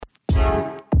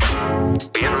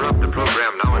We interrupt the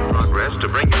program now in progress to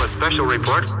bring you a special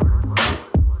report.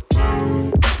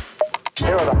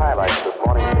 Here are the highlights this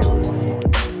morning's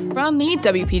news. From the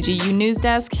WPGU News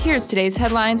Desk, here's today's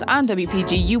headlines on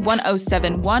WPGU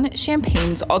 1071,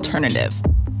 Champaign's Alternative.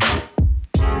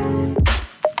 From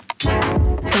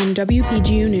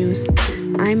WPGU News,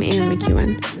 I'm Ann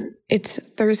McEwen. It's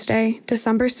Thursday,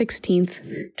 December 16th,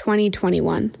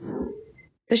 2021.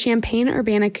 The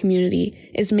Champaign-Urbana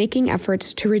community is making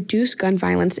efforts to reduce gun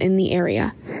violence in the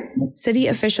area. City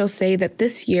officials say that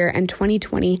this year and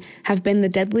 2020 have been the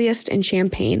deadliest in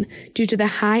Champaign due to the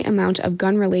high amount of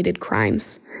gun-related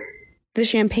crimes. The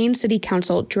Champaign City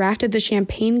Council drafted the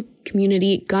Champaign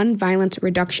Community Gun Violence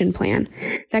Reduction Plan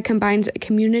that combines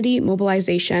community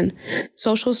mobilization,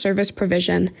 social service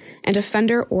provision, and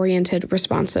offender-oriented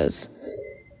responses.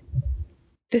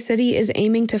 The city is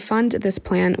aiming to fund this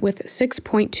plan with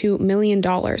 $6.2 million,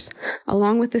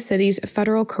 along with the city's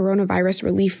federal coronavirus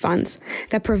relief funds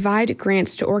that provide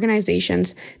grants to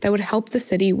organizations that would help the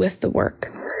city with the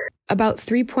work. About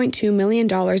 $3.2 million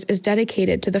is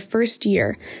dedicated to the first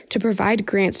year to provide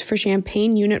grants for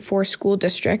Champaign Unit 4 School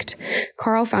District,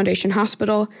 Carle Foundation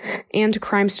Hospital, and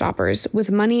Crime Stoppers,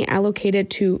 with money allocated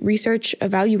to research,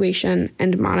 evaluation,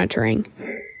 and monitoring.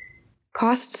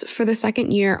 Costs for the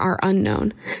second year are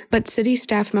unknown, but city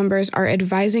staff members are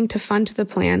advising to fund the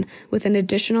plan with an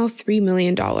additional $3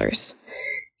 million.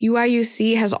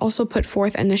 UIUC has also put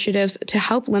forth initiatives to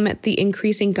help limit the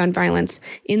increasing gun violence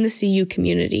in the CU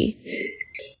community.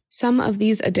 Some of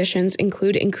these additions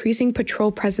include increasing patrol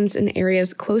presence in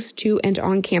areas close to and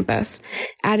on campus,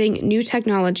 adding new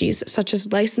technologies such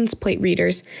as license plate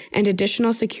readers and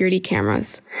additional security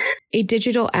cameras, a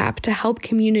digital app to help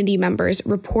community members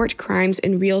report crimes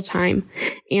in real time,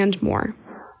 and more.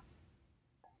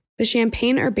 The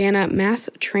Champaign-Urbana Mass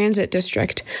Transit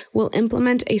District will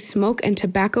implement a smoke and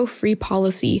tobacco-free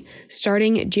policy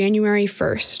starting January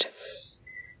 1st.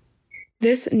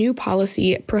 This new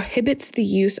policy prohibits the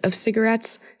use of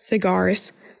cigarettes,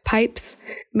 cigars, pipes,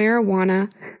 marijuana,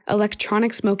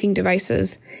 electronic smoking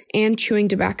devices, and chewing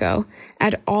tobacco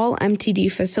at all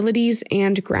MTD facilities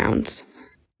and grounds.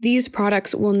 These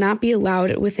products will not be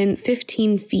allowed within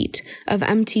 15 feet of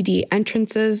MTD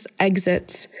entrances,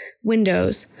 exits,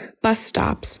 windows, bus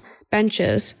stops,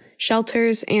 benches,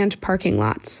 shelters, and parking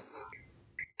lots.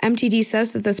 MTD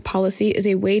says that this policy is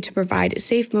a way to provide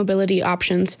safe mobility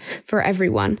options for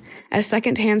everyone, as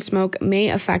secondhand smoke may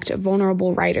affect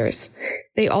vulnerable riders.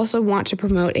 They also want to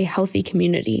promote a healthy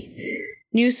community.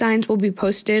 New signs will be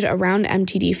posted around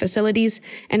MTD facilities,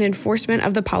 and enforcement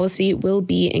of the policy will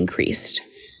be increased.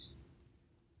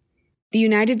 The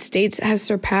United States has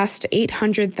surpassed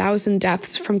 800,000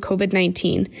 deaths from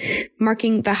COVID-19,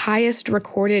 marking the highest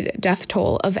recorded death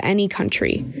toll of any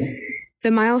country. The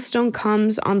milestone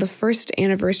comes on the first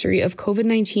anniversary of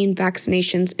COVID-19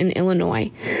 vaccinations in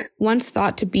Illinois, once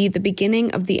thought to be the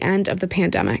beginning of the end of the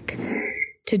pandemic.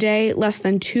 Today, less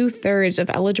than 2/3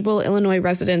 of eligible Illinois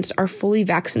residents are fully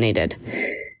vaccinated.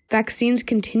 Vaccines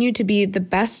continue to be the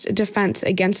best defense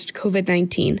against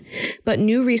COVID-19, but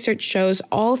new research shows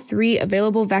all 3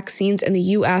 available vaccines in the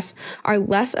U.S. are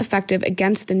less effective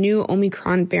against the new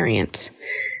Omicron variant.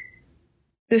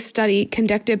 This study,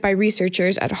 conducted by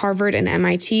researchers at Harvard and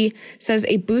MIT, says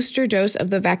a booster dose of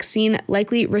the vaccine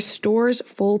likely restores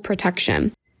full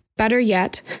protection. Better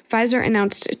yet, Pfizer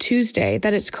announced Tuesday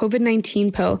that its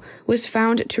COVID-19 pill was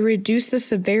found to reduce the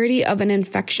severity of an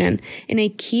infection in a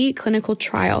key clinical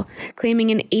trial, claiming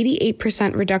an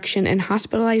 88% reduction in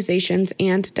hospitalizations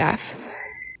and death.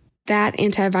 That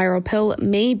antiviral pill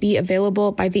may be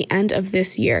available by the end of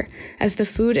this year, as the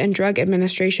Food and Drug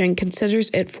Administration considers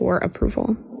it for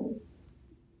approval.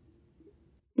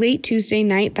 Late Tuesday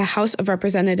night, the House of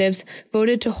Representatives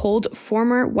voted to hold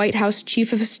former White House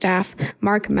Chief of Staff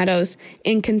Mark Meadows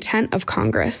in contempt of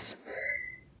Congress.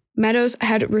 Meadows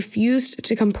had refused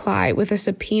to comply with a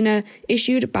subpoena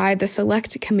issued by the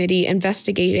Select Committee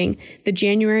investigating the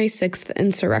January 6th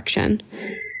insurrection.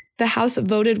 The House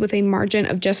voted with a margin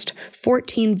of just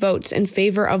 14 votes in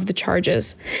favor of the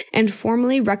charges and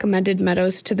formally recommended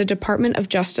Meadows to the Department of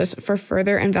Justice for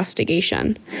further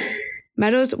investigation.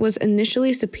 Meadows was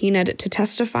initially subpoenaed to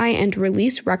testify and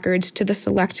release records to the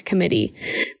Select Committee,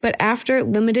 but after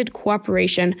limited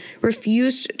cooperation,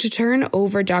 refused to turn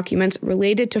over documents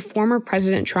related to former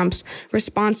President Trump's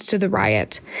response to the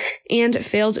riot, and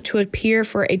failed to appear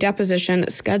for a deposition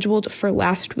scheduled for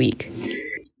last week.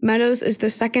 Meadows is the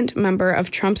second member of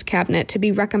Trump's cabinet to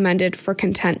be recommended for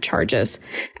contempt charges,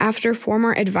 after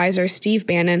former advisor Steve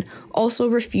Bannon also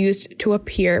refused to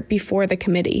appear before the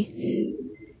committee.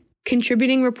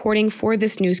 Contributing reporting for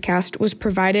this newscast was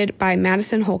provided by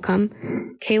Madison Holcomb,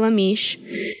 Kayla Misch,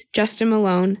 Justin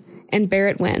Malone, and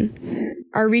Barrett Wynn.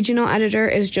 Our regional editor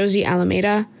is Josie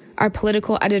Alameda, our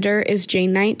political editor is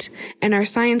Jane Knight, and our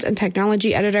science and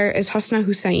technology editor is Husna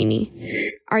Hussaini.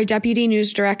 Our deputy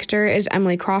news director is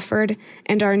Emily Crawford,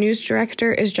 and our news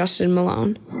director is Justin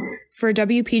Malone. For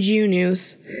WPGU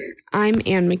News, I'm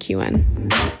Ann McEwen.